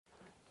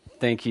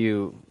Thank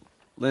you,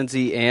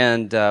 Lindsay.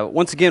 And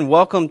once again,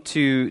 welcome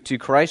to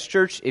Christ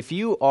Church. If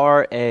you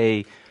are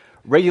a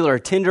regular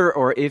attender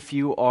or if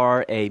you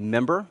are a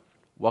member,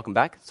 welcome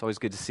back. It's always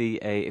good to see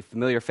a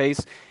familiar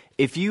face.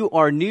 If you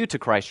are new to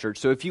Christ Church,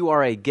 so if you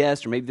are a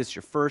guest or maybe this is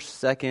your first,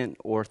 second,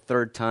 or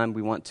third time,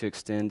 we want to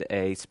extend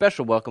a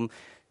special welcome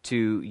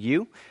to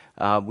you.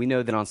 We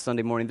know that on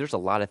Sunday morning there's a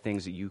lot of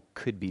things that you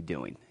could be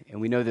doing. And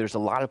we know there's a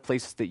lot of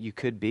places that you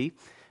could be.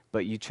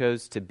 But you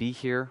chose to be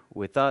here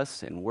with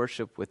us and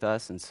worship with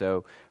us. And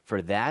so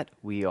for that,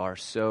 we are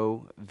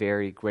so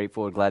very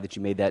grateful and glad that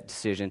you made that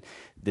decision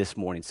this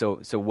morning.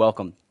 So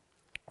welcome.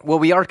 Well,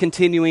 we are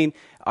continuing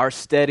our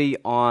study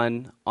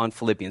on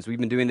Philippians. We've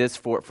been doing this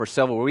for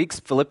several weeks.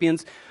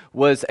 Philippians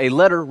was a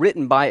letter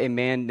written by a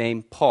man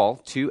named Paul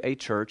to a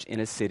church in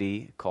a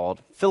city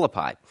called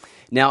Philippi.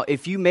 Now,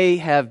 if you may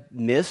have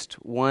missed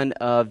one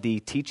of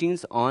the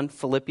teachings on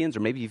Philippians, or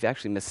maybe you've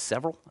actually missed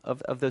several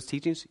of those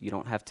teachings, you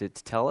don't have to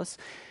tell us,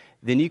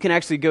 then you can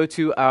actually go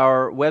to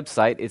our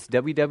website. It's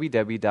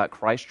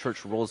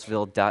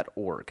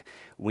www.christchurchrolesville.org.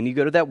 When you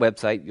go to that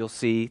website, you'll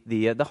see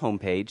the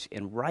homepage,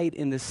 and right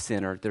in the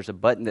center, there's a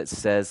button that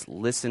says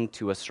 "Listen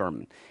to a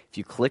Sermon." If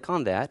you click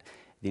on that,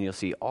 then you'll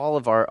see all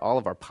of our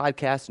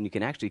podcasts, and you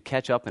can actually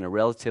catch up in a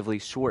relatively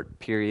short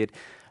period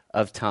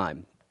of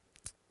time.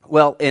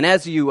 Well, and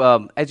as you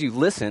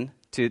listen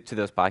to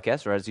those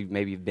podcasts, or as you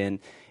maybe have been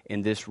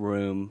in this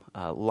room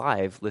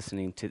live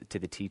listening to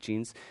the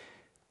teachings,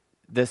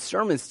 the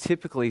sermons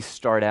typically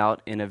start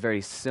out in a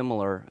very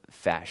similar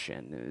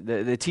fashion.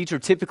 The teacher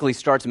typically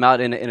starts them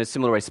out in a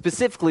similar way,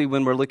 specifically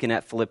when we're looking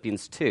at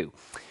Philippians 2.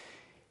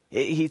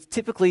 He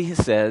typically has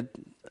said,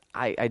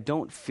 I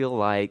don't feel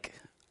like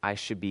I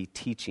should be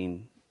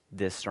teaching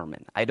this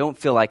sermon. I don't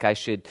feel like I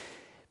should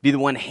be the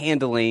one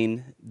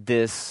handling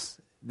this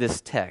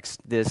text,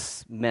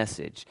 this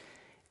message.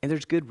 And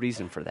there's good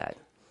reason for that.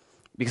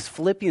 Because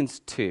Philippians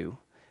 2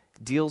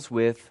 deals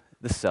with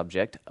the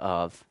subject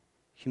of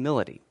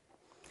humility.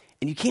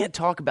 And you can't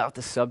talk about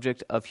the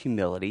subject of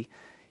humility.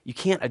 You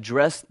can't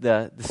address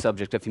the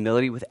subject of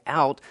humility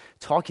without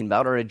talking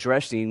about or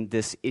addressing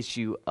this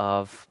issue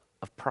of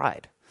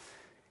pride.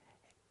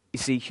 You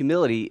see,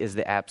 humility is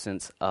the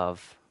absence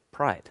of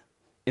pride.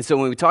 And so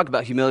when we talk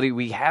about humility,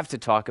 we have to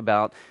talk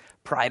about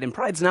pride. And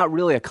pride's not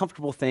really a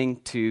comfortable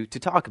thing to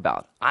talk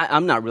about.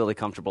 I'm not really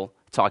comfortable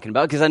talking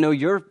about it because I know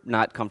you're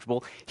not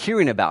comfortable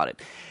hearing about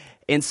it.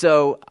 And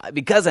so,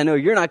 because I know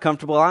you're not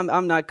comfortable,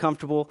 I'm not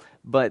comfortable,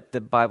 but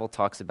the Bible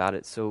talks about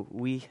it, so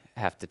we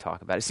have to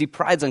talk about it. See,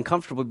 pride's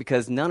uncomfortable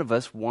because none of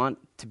us want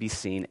to be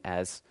seen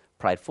as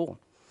prideful.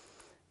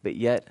 But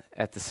yet,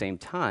 at the same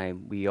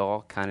time, we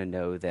all kind of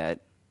know that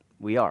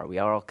we are. We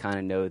all kind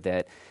of know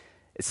that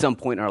at some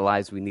point in our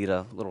lives, we need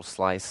a little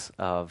slice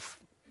of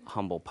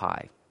humble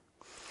pie.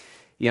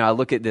 You know, I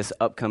look at this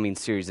upcoming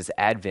series, this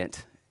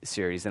Advent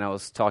series, and I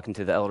was talking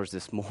to the elders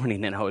this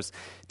morning, and I was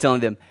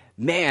telling them,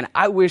 man,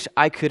 I wish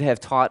I could have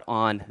taught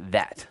on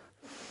that.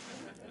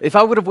 If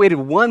I would have waited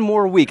one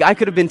more week, I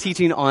could have been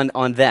teaching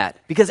on that.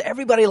 Because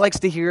everybody likes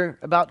to hear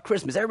about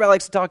Christmas. Everybody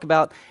likes to talk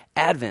about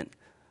Advent,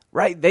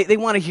 right? They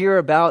want to hear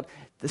about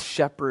the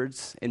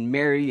shepherds and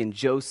Mary and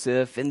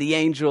Joseph and the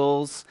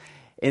angels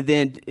and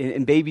then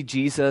and baby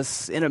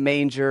Jesus in a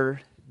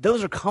manger.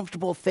 Those are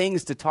comfortable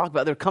things to talk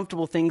about. They're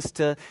comfortable things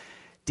to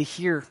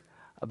hear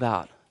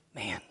about.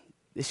 Man,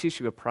 this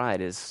issue of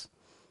pride it's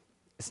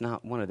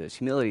not one of those.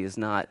 Humility is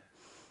not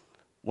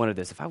one of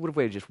those. If I would have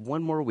waited just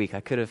one more week,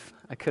 I could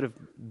have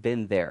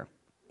been there.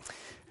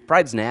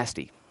 Pride's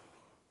nasty.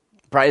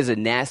 Pride is a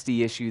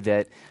nasty issue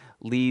that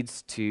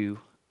leads to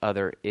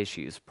other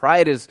issues.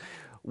 Pride is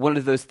one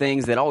of those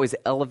things that always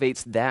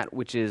elevates that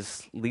which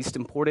is least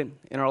important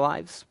in our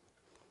lives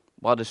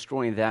while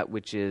destroying that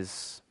which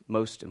is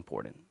most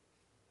important.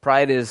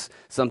 Pride is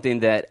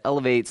something that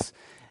elevates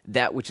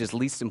that which is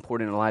least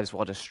important in our lives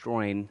while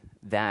destroying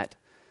that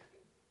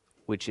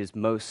which is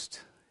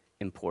most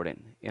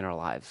important in our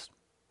lives.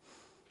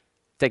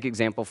 Take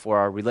example for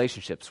our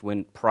relationships.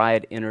 When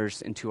pride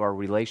enters into our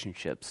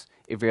relationships,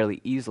 it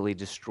very easily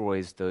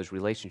destroys those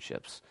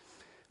relationships.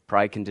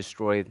 Pride can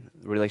destroy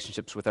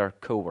relationships with our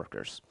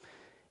coworkers.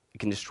 It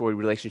can destroy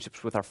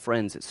relationships with our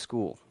friends at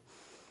school.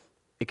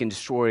 It can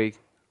destroy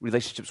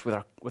relationships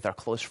with our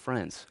close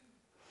friends.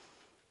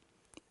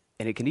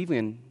 And it can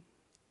even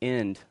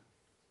end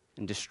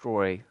and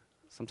destroy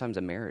sometimes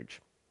a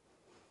marriage.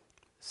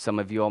 Some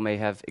of you all may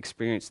have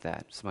experienced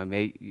that.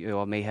 You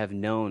all may have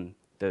known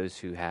those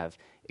who have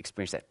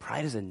experienced that.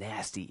 Pride is a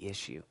nasty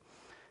issue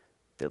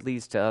that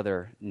leads to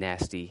other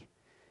nasty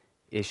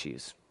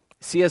issues.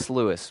 C.S.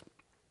 Lewis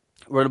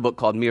wrote a book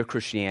called Mere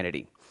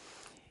Christianity.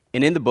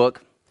 And in the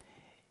book,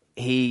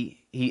 he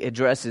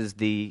addresses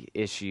the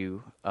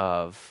issue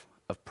of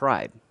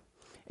pride.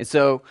 And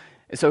so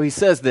he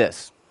says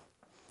this.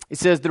 He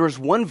says, there is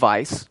one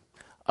vice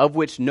of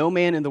which no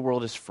man in the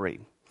world is free,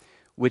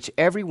 which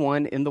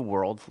everyone in the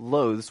world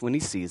loathes when he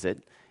sees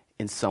it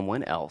in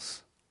someone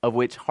else, of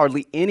which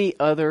hardly any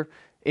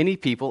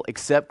people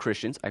except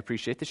Christians, I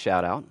appreciate the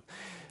shout out,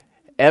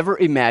 ever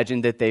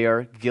imagine that they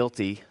are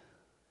guilty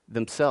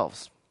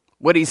themselves.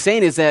 What he's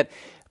saying is that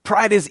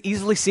pride is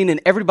easily seen in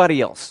everybody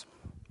else.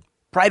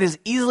 Pride is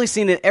easily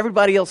seen in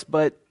everybody else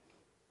but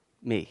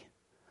me.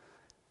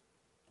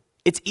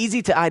 It's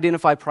easy to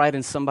identify pride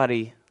in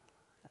somebody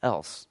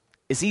else.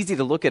 It's easy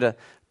to look at a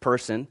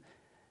person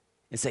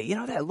and say, you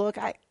know that look,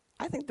 I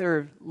think they're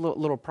a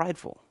little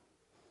prideful.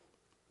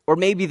 Or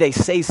maybe they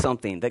say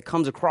something that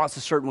comes across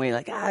a certain way,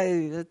 like,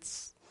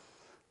 it's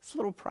a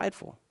little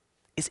prideful.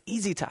 It's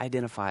easy to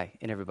identify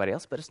in everybody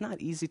else, but it's not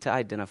easy to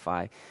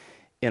identify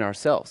in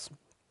ourselves.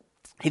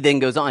 He then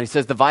goes on, he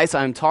says, the vice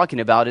I'm talking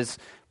about is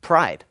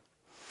pride.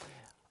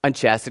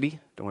 Unchastity,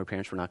 don't worry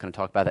parents, we're not going to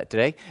talk about that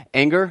today.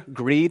 Anger,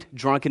 greed,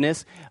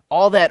 drunkenness,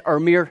 all that are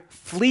mere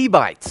flea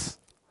bites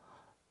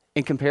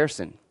in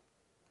comparison.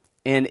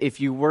 And if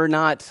you were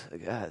not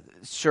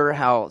sure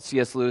how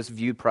C.S. Lewis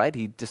viewed pride,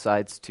 he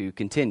decides to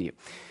continue.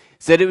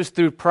 Said it was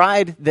through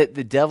pride that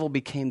the devil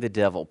became the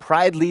devil.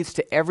 Pride leads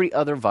to every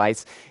other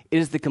vice. It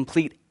is the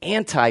complete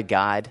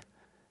anti-God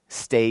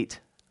state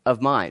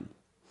of mind.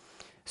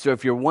 So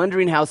if you're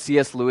wondering how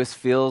C.S. Lewis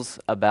feels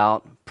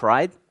about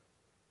pride,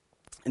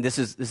 and this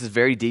is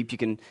very deep. You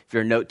can, if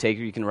you're a note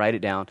taker, you can write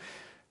it down.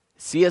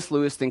 C.S.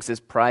 Lewis thinks this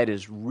pride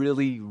is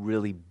really,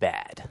 really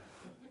bad.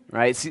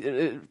 Right?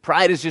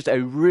 Pride is just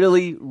a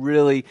really,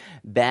 really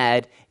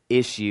bad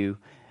issue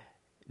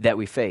that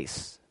we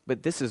face.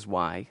 But this is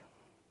why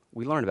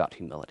we learn about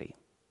humility.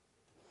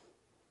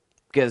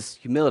 Because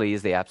humility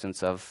is the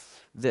absence of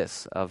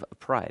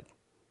pride.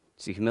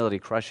 See, humility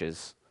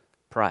crushes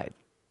pride.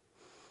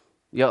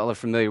 Y'all are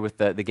familiar with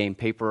the game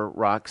paper,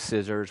 rock,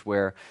 scissors,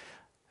 where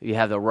you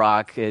have the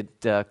rock,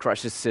 it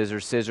crushes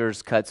scissors,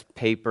 scissors cuts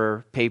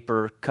paper,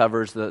 paper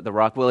covers the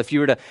rock. Well, if you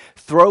were to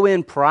throw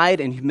in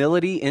pride and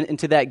humility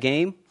into that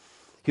game,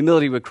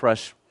 humility would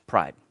crush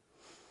pride.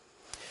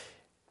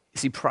 You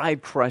see,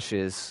 pride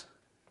crushes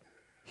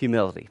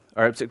humility,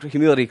 or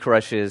humility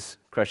crushes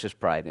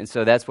pride. And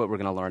so that's what we're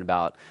going to learn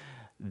about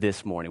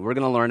this morning. We're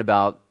going to learn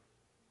about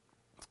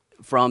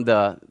from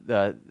the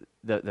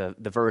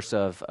verses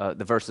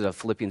of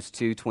Philippians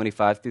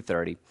 2:25 through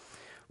 30.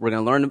 We're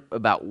going to learn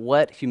about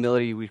what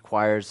humility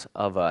requires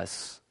of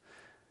us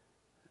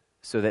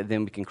so that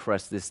then we can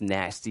crush this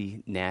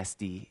nasty,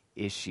 nasty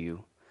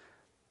issue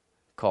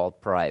called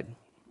pride.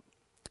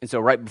 And so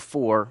right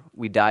before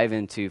we dive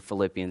into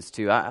Philippians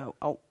 2, I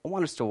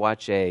want us to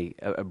watch a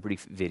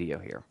brief video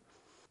here.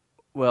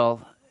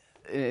 Well,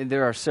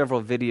 there are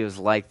several videos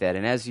like that,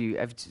 and as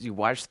you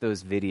watch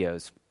those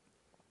videos,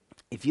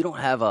 if you don't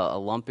have a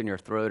lump in your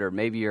throat or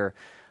maybe your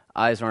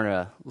eyes aren't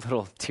a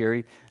little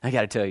teary, I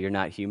got to tell you, you're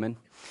not human.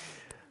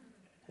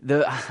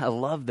 I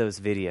love those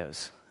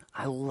videos.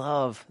 I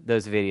love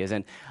those videos.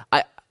 And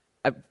I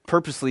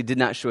purposely did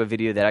not show a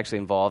video that actually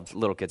involved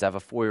little kids. I have a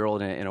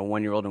 4-year-old and a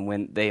 1-year-old, and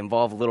when they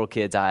involve little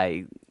kids,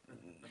 I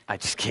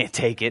just can't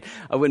take it.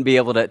 I wouldn't be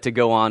able to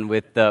go on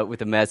with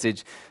the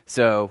message.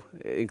 So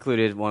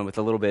included one with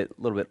a little bit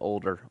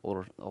older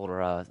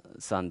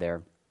son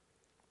there.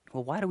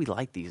 Well, why do we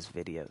like these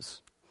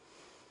videos?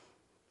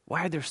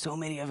 Why are there so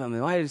many of them?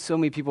 And why do so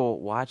many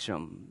people watch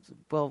them?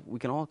 Well, we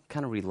can all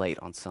kind of relate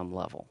on some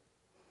level.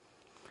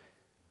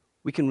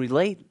 We can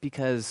relate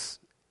because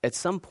at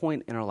some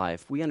point in our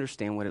life, we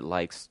understand what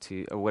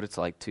it's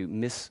like to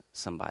miss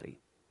somebody.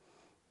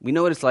 We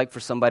know what it's like for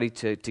somebody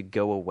to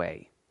go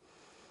away.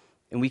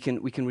 And we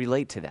can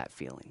relate to that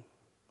feeling.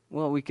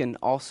 Well, we can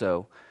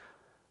also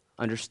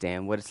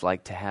understand what it's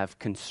like to have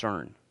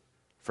concern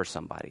for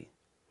somebody.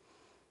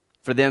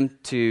 For them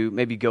to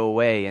maybe go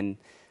away and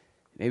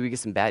maybe we get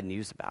some bad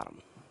news about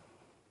them.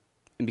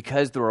 And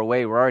because they're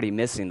away, we're already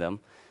missing them.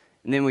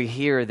 And then we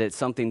hear that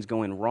something's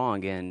going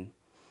wrong and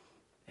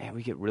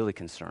we get really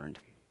concerned.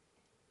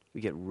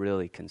 We get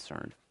really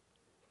concerned.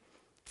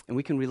 And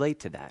we can relate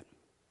to that.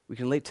 We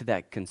can relate to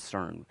that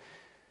concern.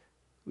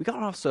 We can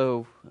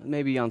also,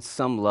 maybe on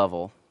some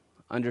level,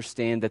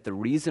 understand that the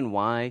reason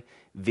why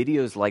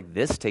videos like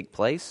this take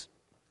place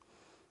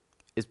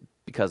is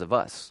because of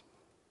us.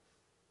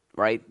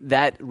 Right?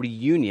 That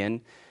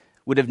reunion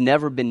would have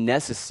never been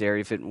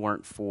necessary if it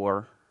weren't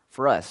for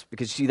us.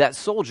 Because, see, that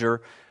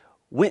soldier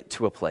went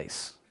to a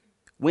place,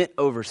 went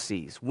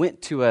overseas,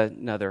 went to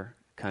another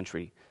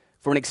country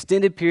for an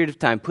extended period of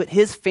time, put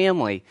his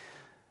family,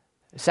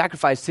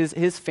 sacrificed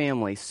his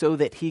family so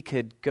that he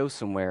could go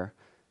somewhere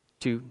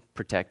to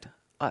protect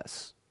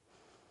us.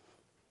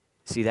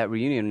 See, that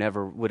reunion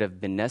never would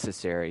have been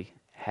necessary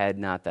had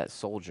not that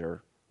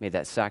soldier made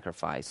that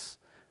sacrifice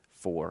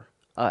for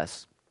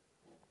us.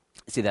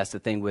 See, that's the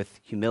thing with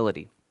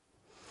humility.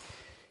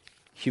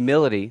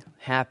 Humility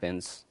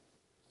happens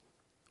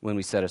when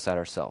we set aside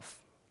ourselves.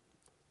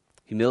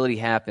 Humility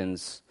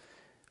happens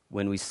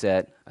when we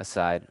set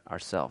aside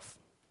ourselves.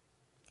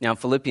 Now, in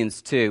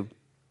Philippians 2,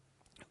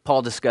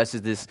 Paul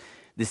discusses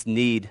this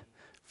need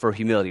for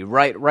humility.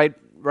 Right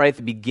at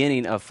the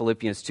beginning of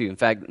Philippians 2. In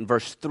fact, in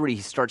verse 3,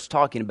 he starts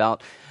talking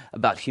about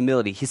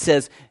humility. He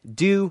says,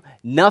 do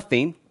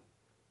nothing.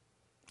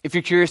 If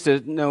you're curious to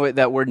know what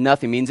that word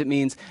nothing means, it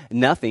means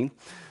nothing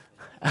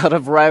out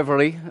of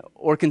rivalry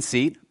or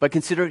conceit, but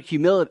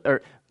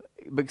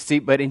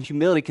in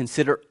humility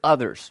consider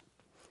others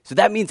So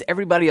that means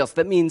everybody else.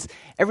 That means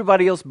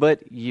everybody else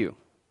but you.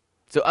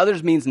 So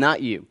others means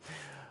not you.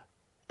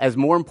 As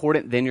more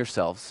important than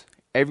yourselves,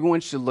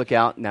 everyone should look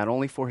out not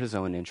only for his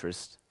own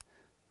interest,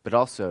 but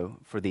also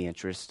for the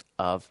interest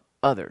of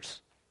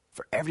others,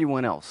 for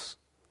everyone else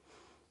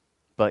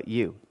but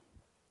you.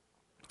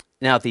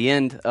 Now, at the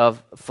end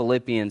of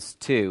Philippians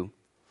 2,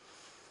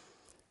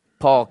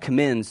 Paul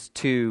commends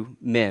two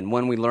men.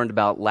 One we learned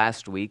about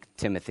last week,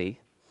 Timothy,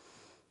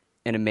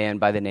 and a man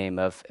by the name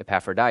of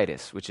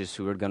Epaphroditus, which is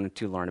who we're going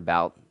to learn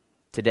about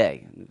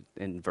today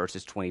in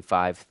verses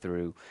 25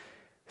 through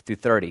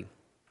 30. You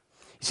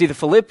see, the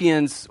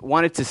Philippians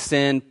wanted to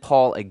send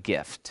Paul a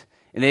gift.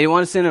 And they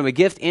wanted to send him a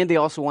gift, and they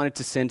also wanted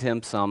to send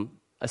him some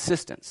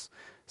assistance,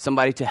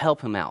 somebody to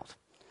help him out.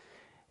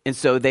 And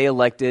so they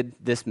elected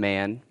this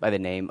man by the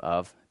name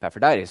of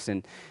Epaphroditus.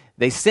 And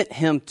they sent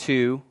him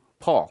to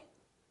Paul.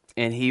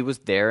 And he was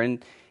there,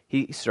 and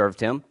he served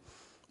him,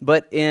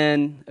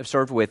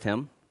 served with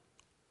him.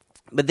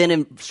 But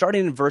then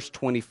starting in verse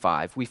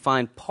 25, we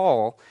find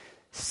Paul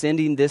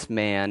sending this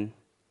man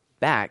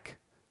back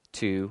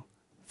to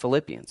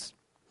Philippians.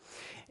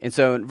 And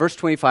so in verse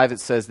 25 it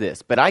says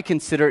this, "But I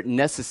consider it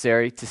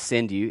necessary to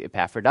send you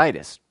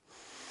Epaphroditus."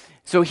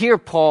 So here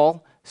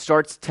Paul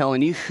starts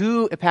telling you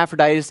who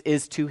Epaphroditus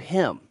is to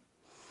him.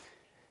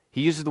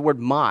 He uses the word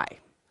my.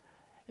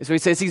 And so he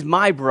says he's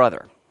my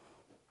brother.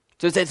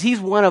 So it says he's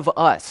one of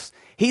us.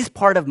 He's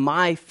part of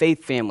my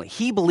faith family.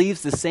 He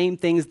believes the same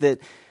things that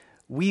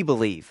we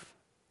believe.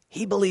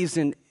 He believes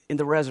in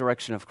the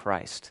resurrection of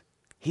Christ.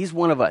 He's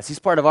one of us. He's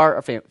part of our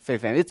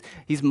faith family.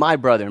 He's my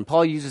brother. And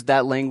Paul uses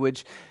that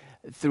language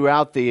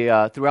throughout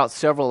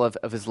several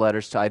of his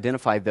letters to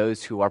identify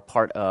those who are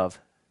part of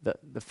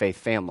the faith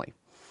family.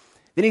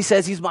 Then he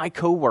says he's my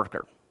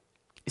co-worker.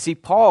 You see,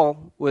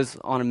 Paul was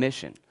on a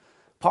mission.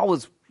 Paul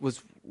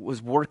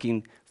was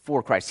working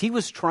for Christ. He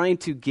was trying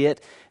to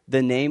get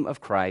the name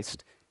of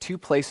Christ to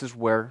places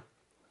where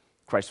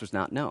Christ was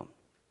not known.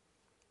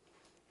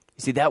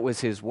 You see, that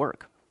was his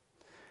work.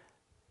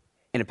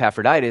 And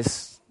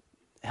Epaphroditus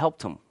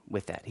helped him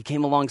with that. He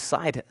came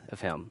alongside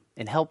of him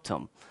and helped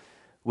him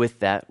with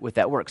that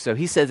work. So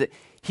he says that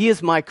he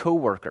is my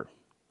co-worker.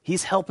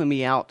 He's helping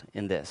me out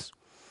in this.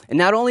 And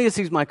not only is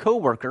he my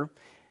co-worker,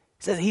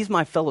 he says he's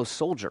my fellow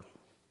soldier.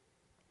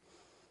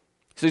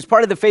 So he's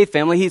part of the faith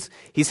family.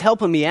 He's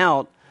helping me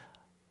out.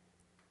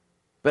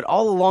 But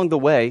all along the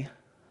way,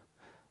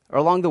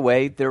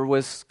 there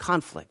was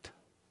conflict.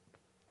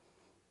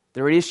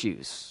 There were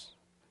issues.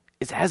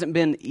 It hasn't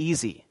been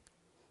easy.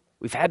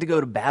 We've had to go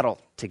to battle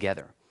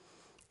together.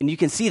 And you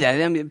can see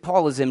that. I mean,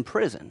 Paul is in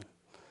prison.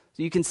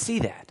 So you can see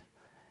that.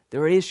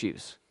 There are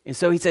issues. And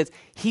so he says,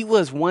 he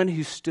was one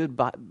who stood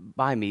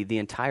by me the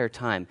entire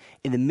time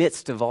in the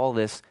midst of all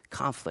this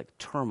conflict,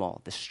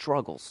 turmoil, the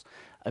struggles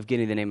of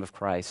getting the name of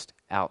Christ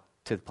out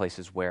to the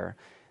places where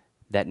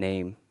that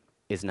name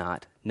is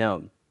not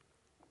known.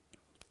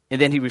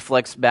 And then he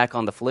reflects back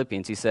on the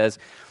Philippians. He says,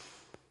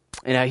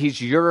 and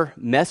he's your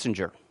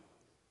messenger.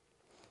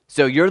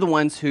 So you're the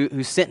ones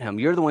who sent him.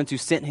 You're the ones who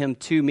sent him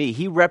to me.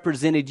 He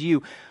represented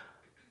you.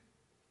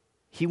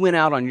 He went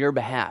out on your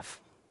behalf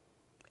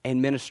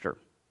and ministered.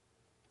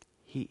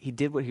 He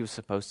did what he was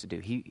supposed to do.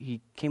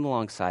 He came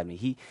alongside me.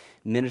 He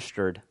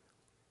ministered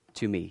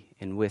to me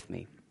and with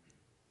me.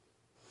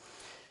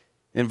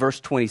 In verse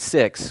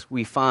 26,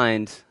 we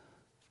find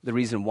the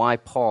reason why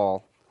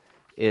Paul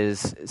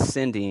is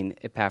sending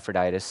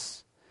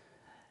Epaphroditus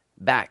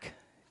back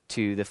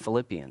to the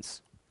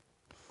Philippians.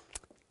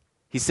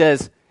 He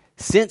says,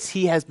 since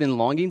he has been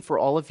longing for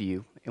all of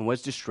you and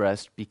was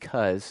distressed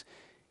because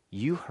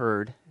you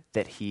heard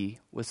that he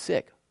was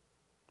sick.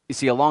 You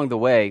see, along the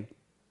way,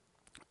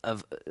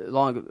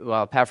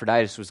 while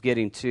Epaphroditus was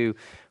getting to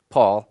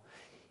Paul,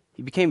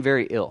 he became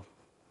very ill.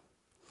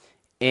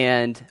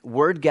 And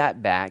word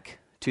got back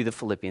to the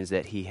Philippians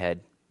that he had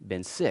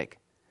been sick,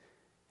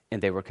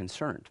 and they were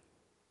concerned.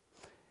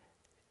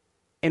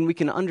 And we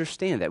can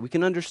understand that. We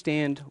can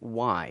understand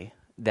why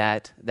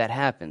that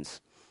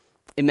happens.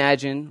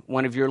 Imagine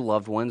one of your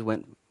loved ones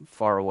went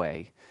far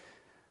away.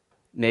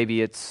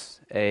 Maybe it's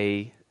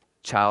a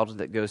child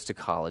that goes to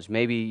college.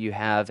 Maybe you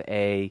have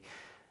a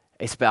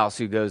spouse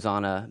who goes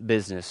on a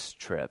business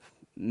trip.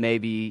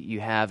 Maybe you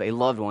have a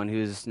loved one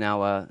who's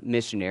now a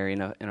missionary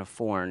in a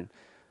foreign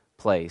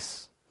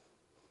place.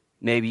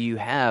 Maybe you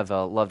have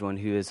a loved one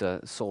who is a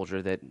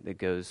soldier that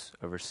goes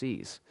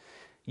overseas.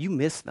 You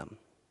miss them.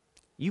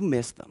 You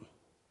miss them.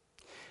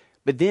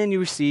 But then you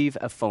receive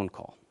a phone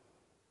call.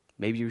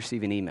 Maybe you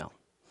receive an email.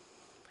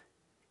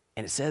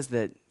 And it says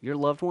that your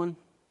loved one,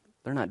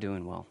 they're not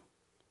doing well.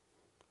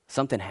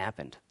 Something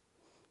happened.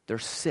 They're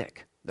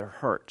sick. They're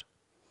hurt.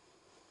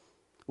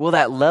 Well,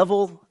 that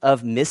level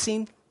of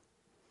missing,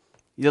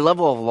 the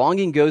level of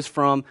longing goes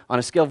from, on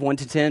a scale of 1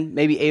 to 10,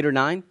 maybe 8 or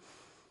 9,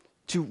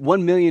 to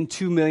 1 million,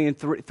 2 million,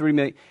 3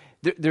 million.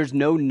 There's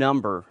no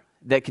number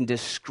that can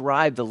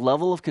describe the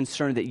level of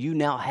concern that you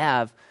now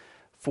have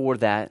for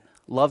that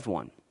loved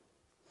one.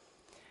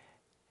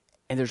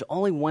 And there's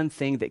only one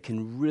thing that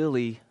can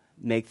really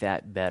make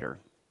that better.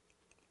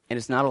 And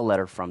it's not a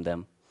letter from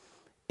them.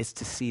 is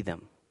to see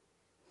them.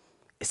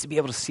 It's to be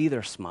able to see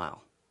their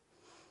smile.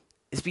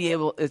 It's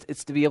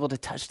to be able to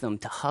touch them,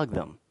 to hug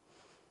them.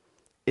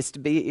 It's to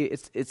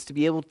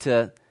be able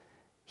to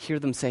hear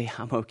them say,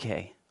 I'm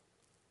okay.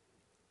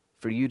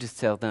 For you to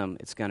tell them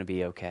it's going to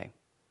be okay.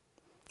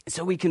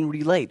 So we can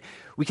relate.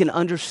 We can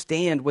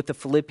understand what the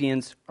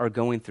Philippians are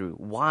going through,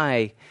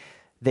 why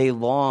they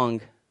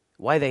long,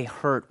 why they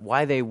hurt,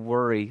 why they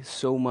worry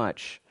so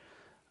much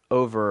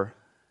over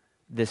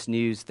this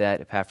news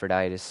that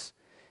Epaphroditus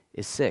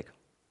is sick.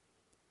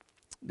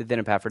 But then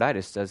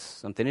Epaphroditus does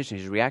something interesting.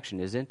 His reaction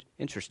is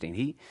interesting.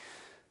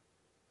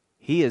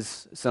 He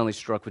is suddenly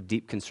struck with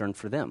deep concern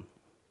for them.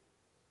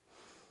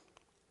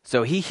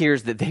 So he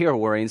hears that they are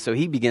worrying, so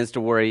he begins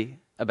to worry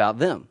about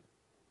them.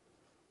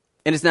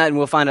 And it's not, and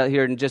we'll find out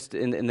here in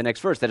the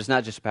next verse, that it's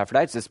not just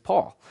Epaphroditus, it's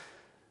Paul.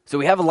 So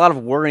we have a lot of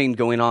worrying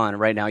going on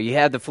right now. You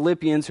have the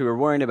Philippians who are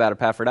worrying about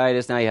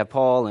Epaphroditus. Now you have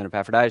Paul and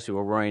Epaphroditus who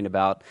are worrying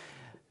about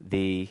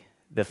the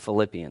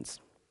Philippians.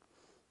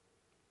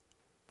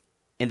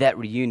 In that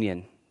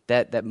reunion,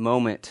 that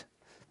moment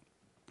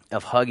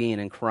of hugging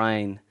and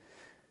crying,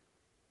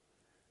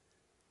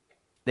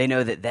 they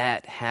know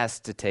that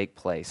has to take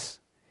place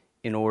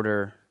in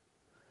order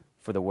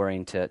for the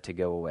worrying to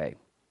go away.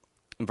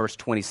 In verse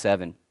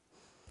 27,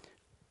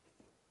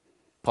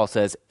 Paul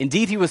says,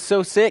 indeed he was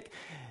so sick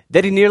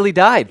that he nearly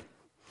died.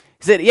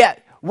 He said, yeah,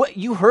 what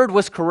you heard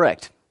was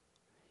correct.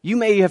 You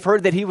may have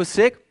heard that he was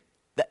sick.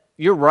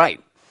 You're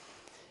right.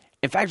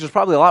 In fact, it was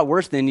probably a lot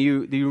worse than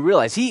you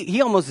realize.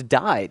 He almost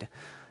died.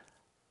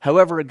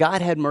 However,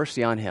 God had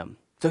mercy on him.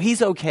 So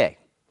he's okay.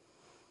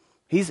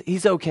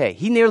 He's okay.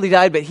 He nearly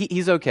died, but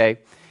he's okay.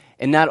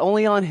 And not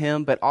only on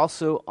him, but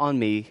also on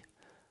me,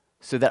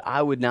 so that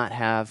I would not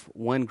have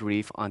one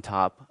grief on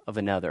top of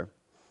another.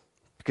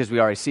 Because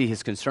we already see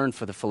his concern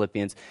for the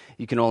Philippians.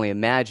 You can only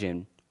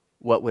imagine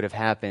what would have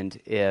happened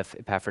if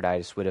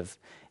Epaphroditus would have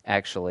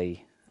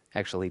actually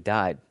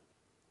died.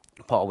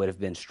 Paul would have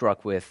been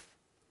struck with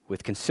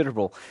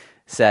considerable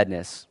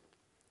sadness.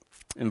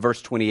 In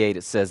verse 28,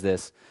 it says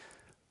this,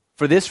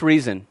 for this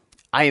reason,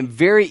 I am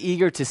very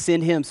eager to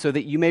send him so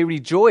that you may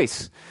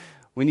rejoice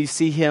when you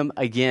see him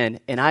again,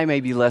 and I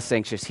may be less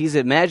anxious. He's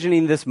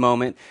imagining this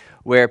moment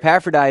where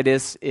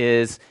Epaphroditus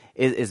is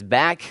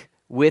back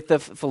with the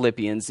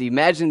Philippians. He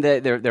imagined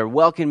that they're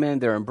welcoming him,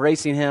 they're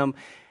embracing him.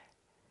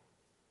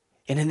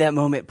 And in that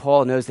moment,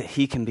 Paul knows that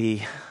he can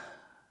be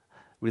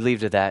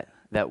relieved of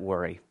that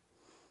worry.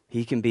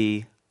 He can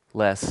be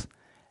less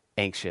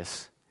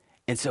anxious.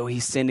 And so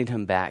he's sending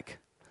him back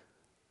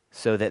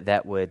so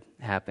that would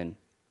happen.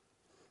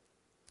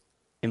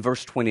 In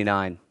verse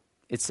 29,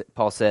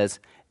 Paul says,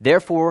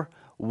 therefore,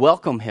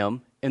 welcome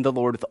him in the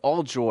Lord with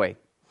all joy.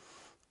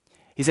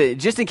 He said,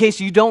 just in case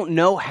you don't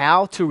know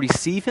how to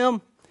receive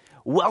him,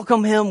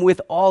 welcome him with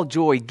all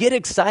joy. Get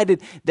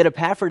excited that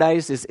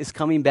Epaphroditus is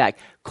coming back.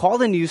 Call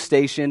the news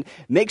station.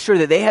 Make sure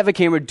that they have a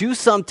camera. Do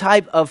some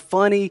type of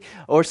funny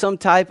or some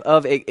type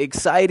of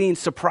exciting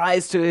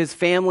surprise to his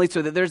family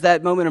so that there's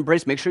that moment of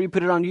embrace. Make sure you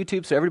put it on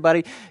YouTube so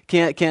everybody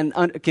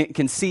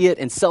can see it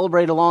and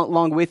celebrate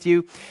along with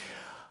you.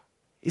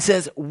 He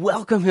says,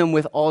 welcome him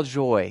with all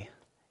joy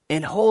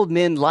and hold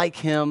men like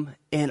him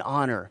in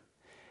honor.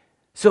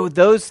 So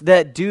those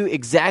that do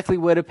exactly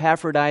what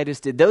Epaphroditus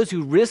did, those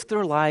who risk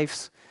their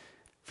lives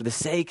for the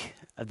sake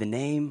of the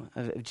name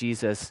of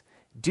Jesus,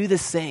 do the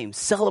same.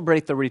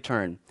 Celebrate the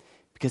return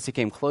because he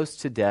came close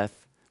to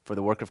death for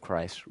the work of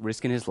Christ,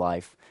 risking his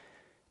life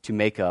to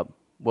make up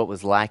what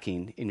was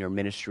lacking in your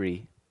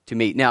ministry to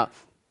me. Now,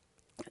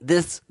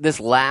 this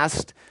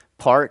last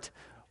part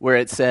where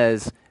it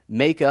says,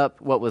 make up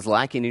what was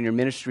lacking in your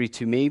ministry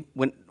to me.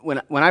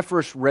 When I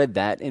first read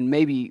that, and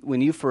maybe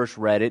when you first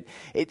read it,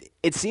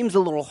 it seems a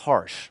little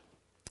harsh.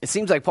 It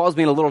seems like Paul's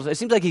being it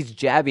seems like he's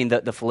jabbing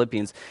the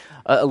Philippians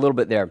a little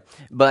bit there.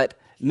 But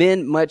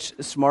men much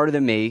smarter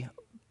than me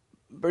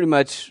pretty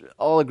much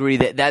all agree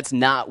that that's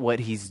not what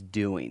he's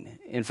doing.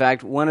 In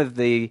fact, one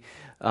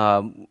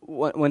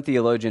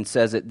theologian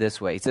says it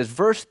this way. He says,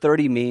 verse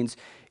 30 means,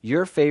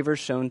 your favors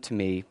shown to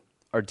me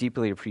are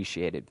deeply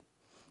appreciated.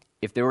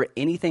 If there were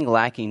anything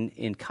lacking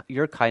in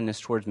your kindness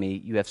towards me,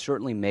 you have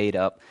certainly made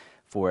up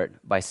for it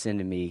by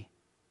sending me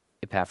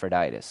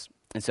Epaphroditus.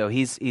 And so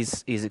he's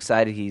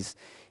excited. He's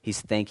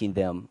thanking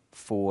them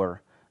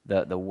for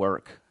the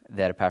work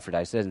that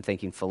Epaphroditus does and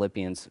thanking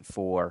Philippians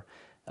for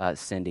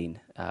sending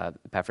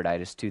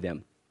Epaphroditus to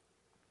them.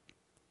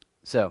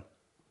 So,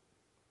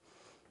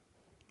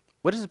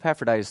 what does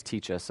Epaphroditus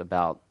teach us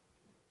about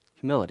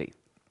humility?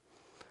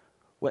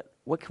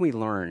 What can we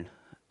learn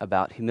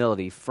about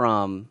humility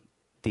from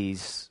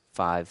these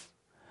 5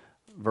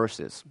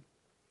 verses?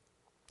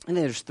 And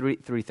there's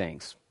three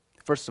things.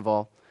 First of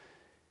all,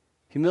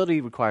 humility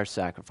requires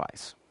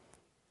sacrifice.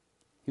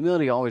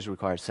 Humility always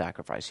requires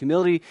sacrifice.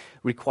 Humility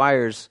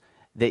requires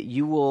that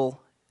you will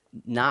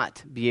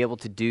not be able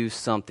to do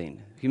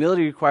something.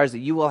 Humility requires that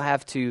you will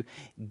have to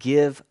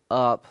give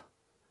up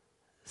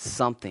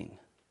something.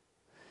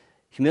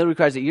 Humility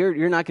requires that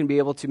you're not going to be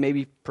able to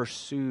maybe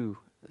pursue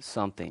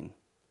something.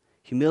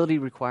 Humility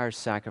requires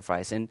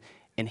sacrifice. And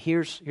And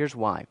here's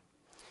why.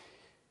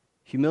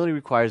 Humility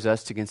requires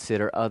us to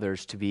consider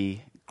others to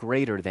be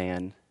greater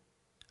than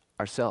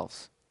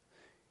ourselves.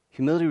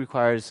 Humility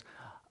requires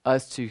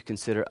us to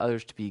consider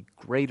others to be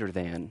greater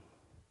than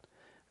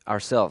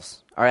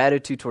ourselves. Our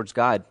attitude towards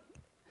God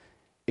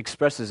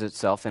expresses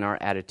itself in our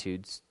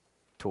attitudes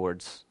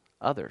towards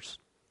others.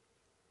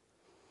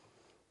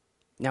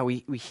 Now,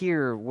 we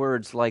hear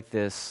words like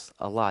this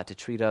a lot, to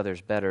treat others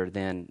better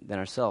than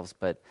ourselves,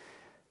 but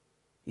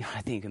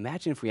I think,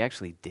 imagine if we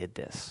actually did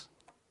this.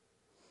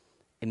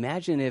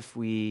 Imagine if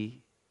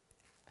we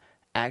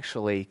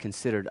actually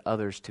considered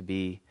others to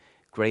be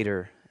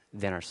greater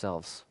than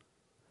ourselves.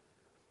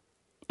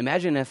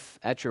 Imagine if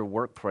at your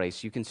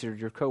workplace you considered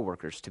your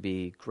coworkers to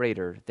be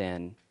greater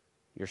than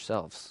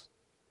yourselves.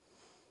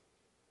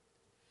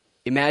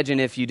 Imagine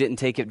if you didn't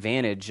take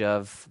advantage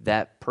of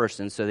that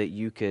person so that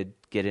you could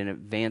get an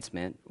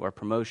advancement or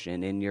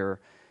promotion in your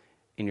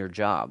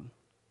job.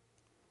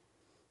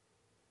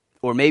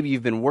 Or maybe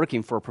you've been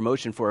working for a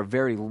promotion for a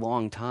very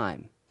long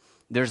time.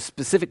 There's a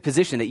specific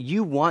position that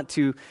you want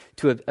to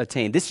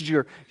attain. This is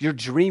your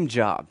dream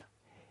job.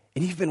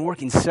 And you've been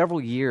working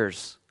several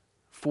years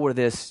for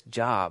this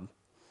job.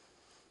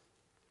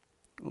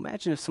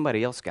 Imagine if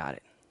somebody else got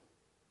it.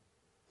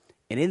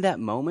 And in that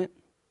moment,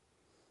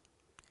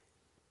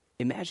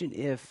 imagine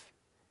if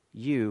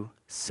you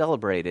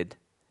celebrated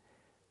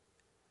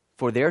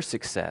for their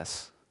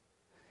success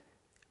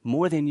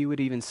more than you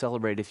would even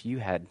celebrate if you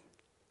had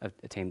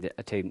obtained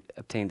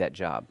that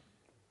job.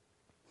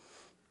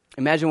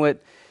 Imagine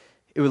what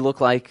it would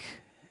look like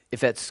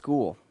if at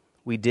school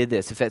we did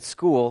this. If at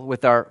school,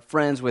 with our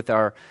friends, with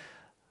our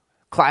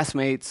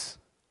classmates,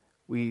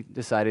 we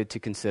decided to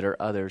consider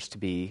others to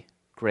be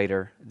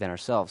greater than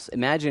ourselves.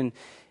 Imagine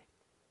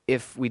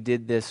if we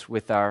did this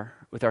with our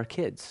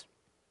kids.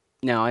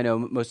 Now, I know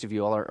most of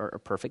you all are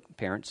perfect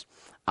parents.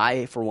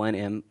 I, for one,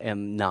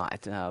 am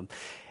not.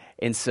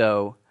 And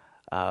so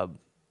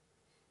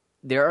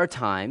there are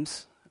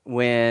times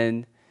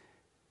when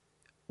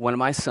one of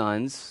my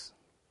sons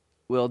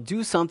will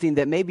do something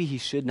that maybe he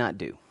should not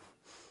do.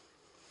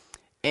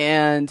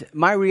 And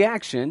my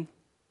reaction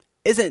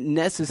isn't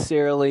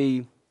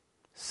necessarily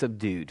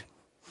subdued.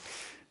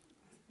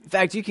 In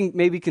fact, you can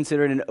maybe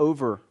consider it an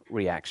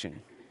overreaction.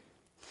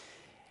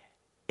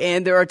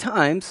 And there are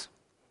times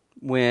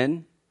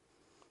when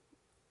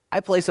I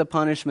place a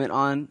punishment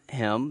on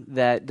him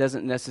that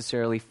doesn't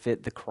necessarily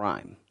fit the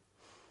crime.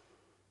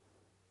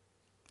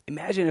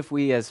 Imagine if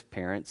we as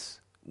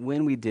parents,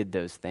 when we did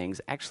those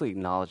things, actually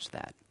acknowledged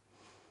that.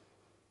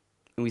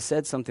 And we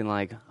said something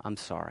like, "I'm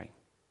sorry.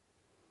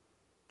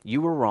 You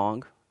were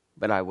wrong,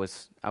 but I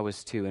was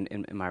too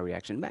in my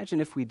reaction." Imagine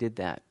if we did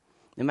that.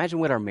 Imagine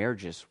what our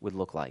marriages would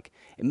look like.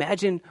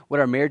 Imagine what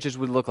our marriages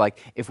would look like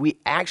if we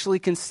actually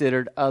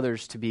considered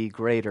others to be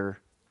greater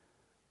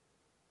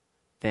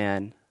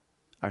than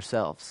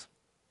ourselves.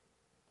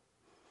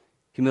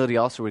 Humility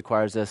also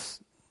requires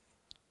us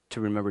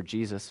to remember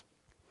Jesus.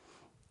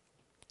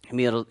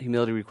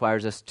 Humility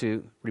requires us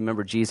to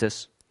remember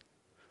Jesus.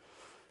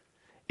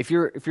 If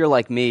you're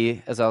like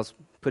me, as I was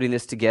putting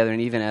this together,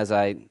 and even as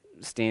I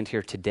stand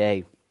here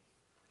today,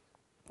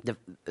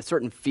 a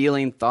certain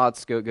feeling,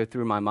 thoughts go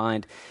through my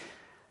mind,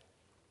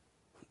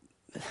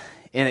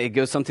 and it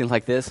goes something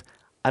like this: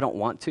 I don't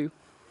want to.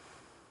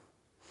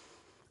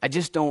 I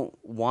just don't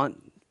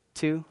want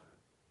to.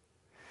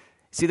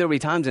 See, there'll be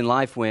times in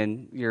life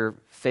when you're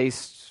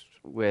faced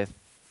with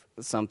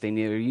something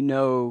you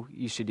know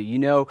you should do. You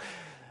know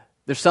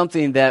there's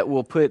something that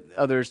will put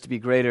others to be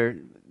greater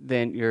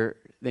than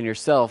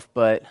yourself,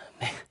 but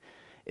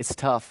it's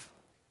tough.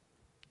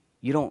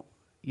 You don't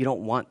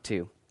want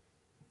to.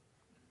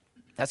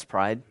 That's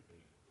pride.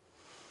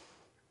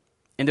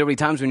 And there'll be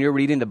times when you're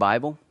reading the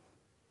Bible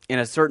and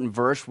a certain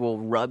verse will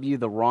rub you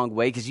the wrong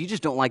way because you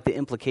just don't like the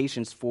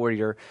implications for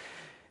your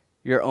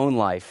own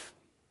life.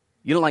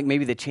 You don't like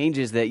maybe the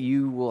changes that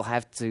you will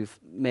have to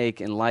make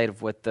in light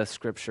of what the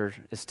Scripture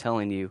is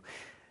telling you.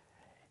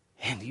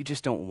 And you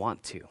just don't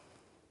want to.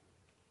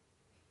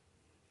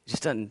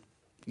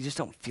 You just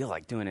don't feel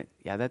like doing it.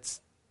 Yeah, that's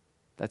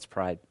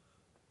pride.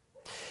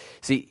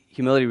 See,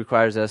 humility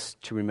requires us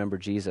to remember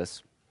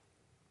Jesus.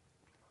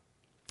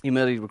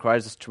 Humility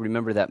requires us to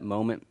remember that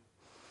moment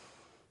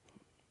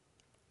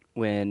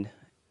when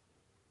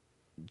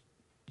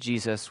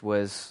Jesus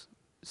was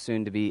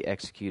soon to be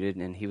executed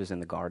and he was in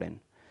the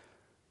garden.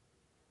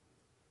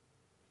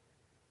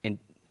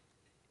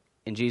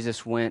 And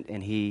Jesus went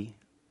and he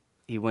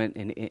went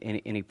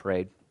and he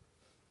prayed.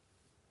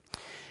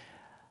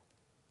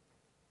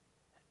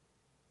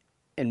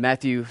 And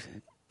Matthew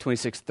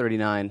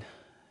 26:39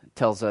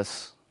 tells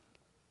us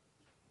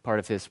part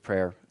of his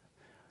prayer.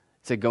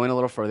 It said, going a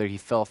little further, he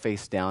fell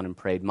face down and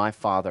prayed, "My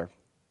Father,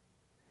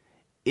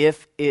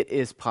 if it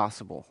is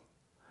possible,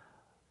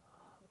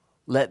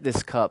 let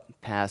this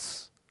cup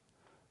pass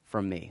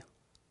from me.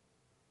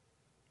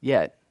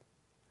 Yet,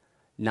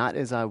 not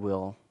as I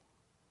will,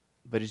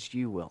 but as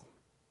you will.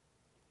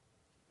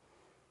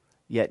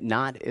 Yet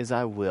not as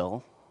I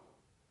will,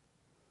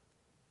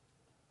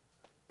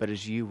 but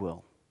as you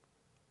will."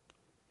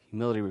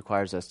 Humility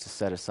requires us to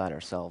set aside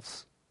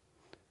ourselves.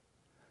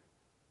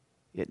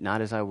 Yet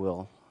not as I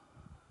will,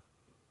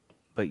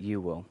 but you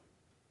will.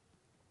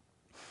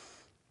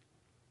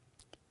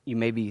 You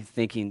may be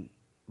thinking,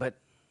 but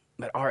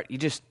Art, you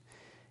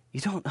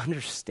don't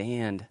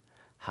understand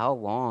how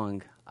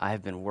long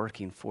I've been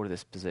working for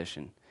this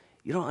position.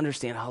 You don't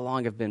understand how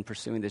long I've been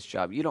pursuing this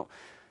job. You don't.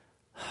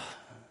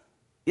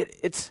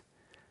 It's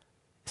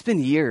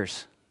been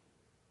years.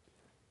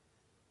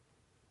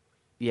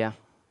 Yeah,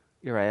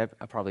 you're right.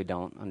 I probably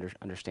don't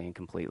understand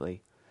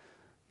completely,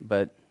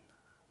 but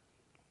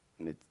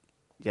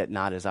yet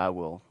not as I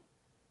will,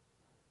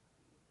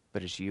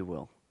 but as you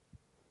will.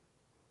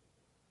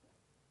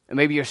 And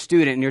maybe you're a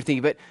student and you're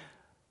thinking, but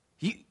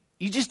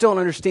you just don't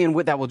understand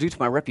what that will do to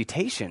my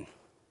reputation.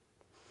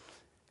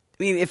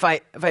 I mean, if I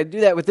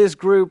do that with this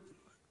group,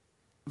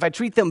 if I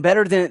treat them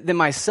better than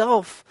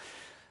myself,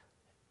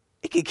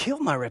 it could kill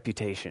my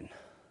reputation.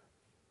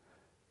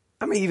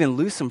 I may even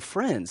lose some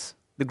friends.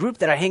 The group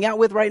that I hang out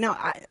with right now,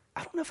 I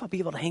don't know if I'll be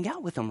able to hang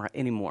out with them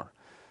anymore.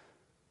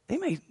 They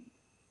may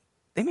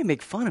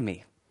make fun of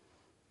me.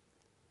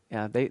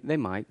 Yeah, they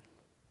might.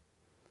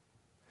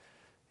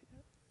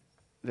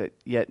 But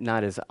yet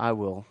not as I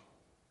will,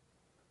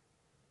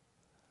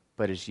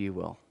 but as you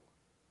will.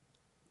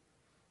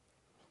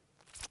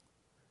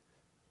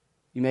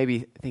 You may be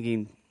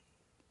thinking,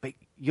 but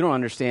you don't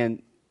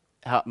understand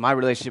how my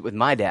relationship with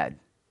my dad.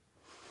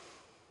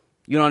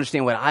 You don't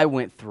understand what I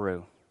went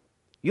through.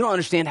 You don't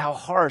understand how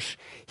harsh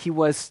he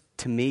was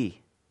to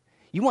me.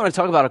 You want to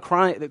talk about a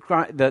crime,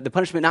 the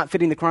punishment not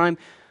fitting the crime?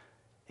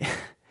 It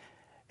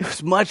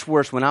was much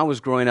worse when I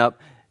was growing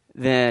up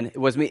than it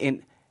was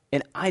me.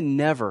 And I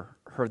never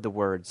heard the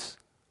words,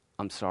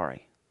 "I'm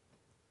sorry."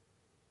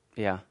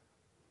 Yeah,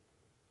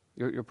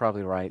 you're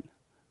probably right.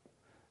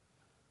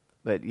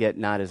 But yet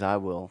not as I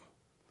will,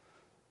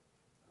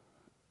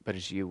 but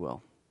as you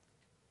will.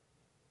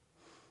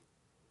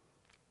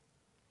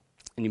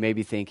 And you may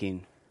be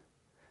thinking,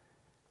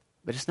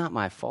 but it's not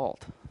my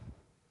fault.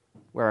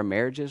 Where our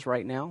marriage is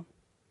right now,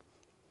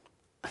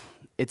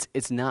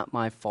 it's not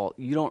my fault.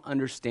 You don't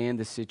understand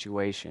the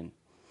situation.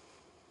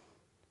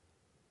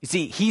 You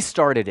see, he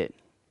started it.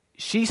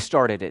 She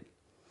started it.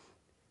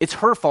 It's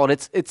her fault.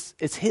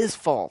 It's his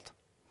fault.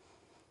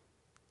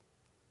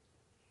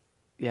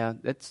 Yeah,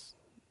 it's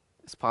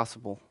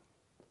possible.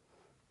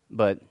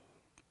 But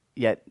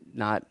yet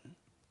not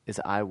as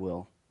I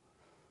will,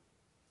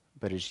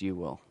 but as you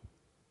will.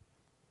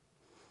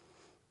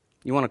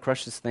 You want to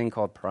crush this thing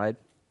called pride?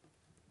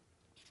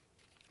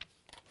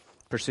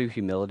 Pursue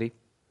humility.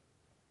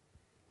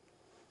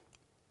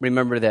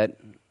 Remember that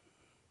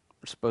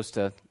we're supposed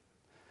to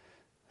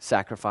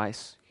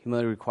sacrifice.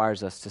 Humility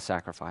requires us to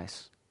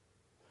sacrifice.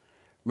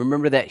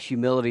 Remember that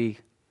humility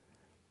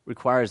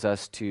requires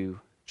us to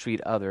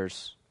treat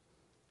others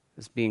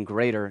as being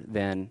greater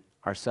than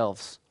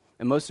ourselves.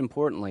 And most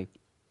importantly,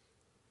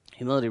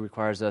 humility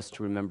requires us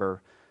to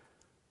remember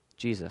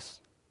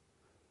Jesus.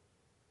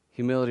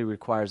 Humility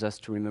requires us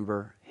to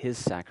remember his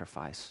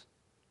sacrifice.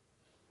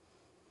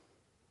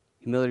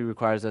 Humility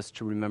requires us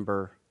to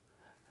remember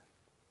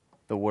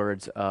the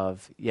words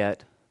of,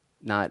 yet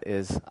not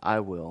as I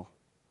will,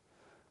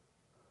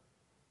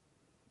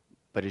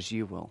 but as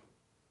you will.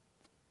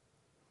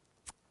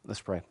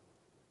 Let's pray.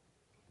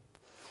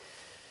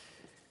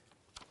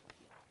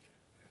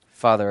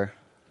 Father,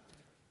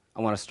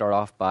 I want to start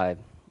off by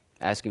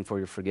asking for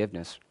your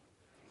forgiveness.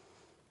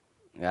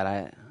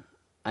 God,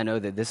 I know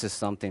that this is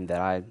something that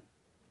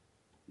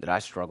I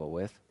struggle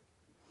with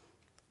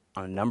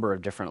on a number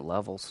of different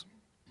levels.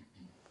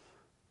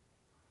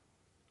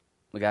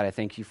 But God, I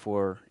thank you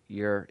for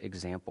your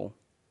example.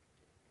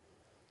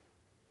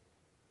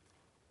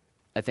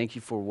 I thank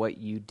you for what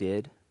you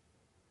did,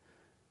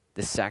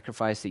 the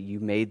sacrifice that you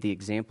made, the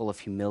example of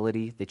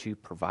humility that you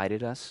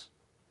provided us.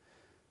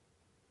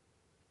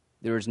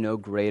 There is no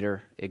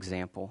greater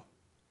example.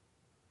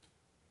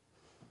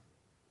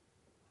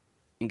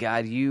 And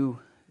God, you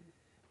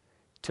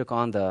took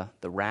on the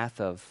wrath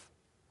of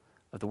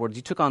the world.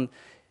 You took on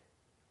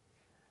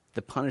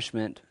the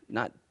punishment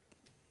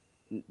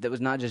that was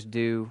not just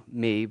due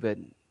me, but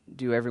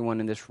due everyone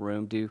in this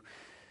room, due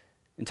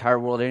entire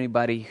world,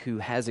 anybody who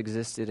has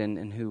existed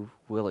and who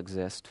will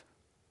exist.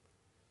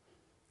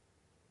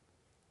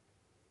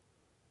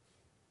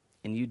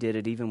 And you did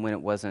it even when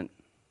it wasn't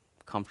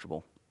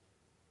comfortable.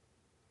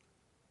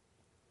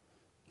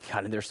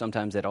 God, and there's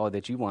sometimes that all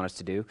that you want us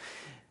to do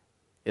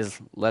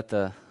is let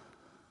a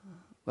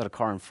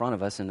car in front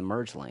of us in the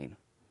merge lane.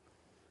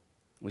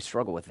 We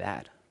struggle with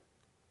that.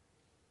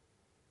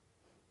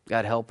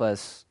 God, help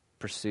us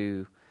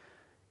pursue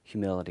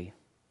humility.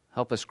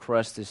 Help us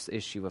crush this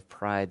issue of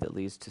pride that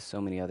leads to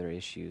so many other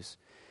issues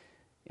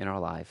in our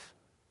life.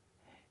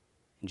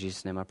 In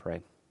Jesus' name I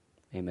pray.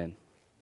 Amen.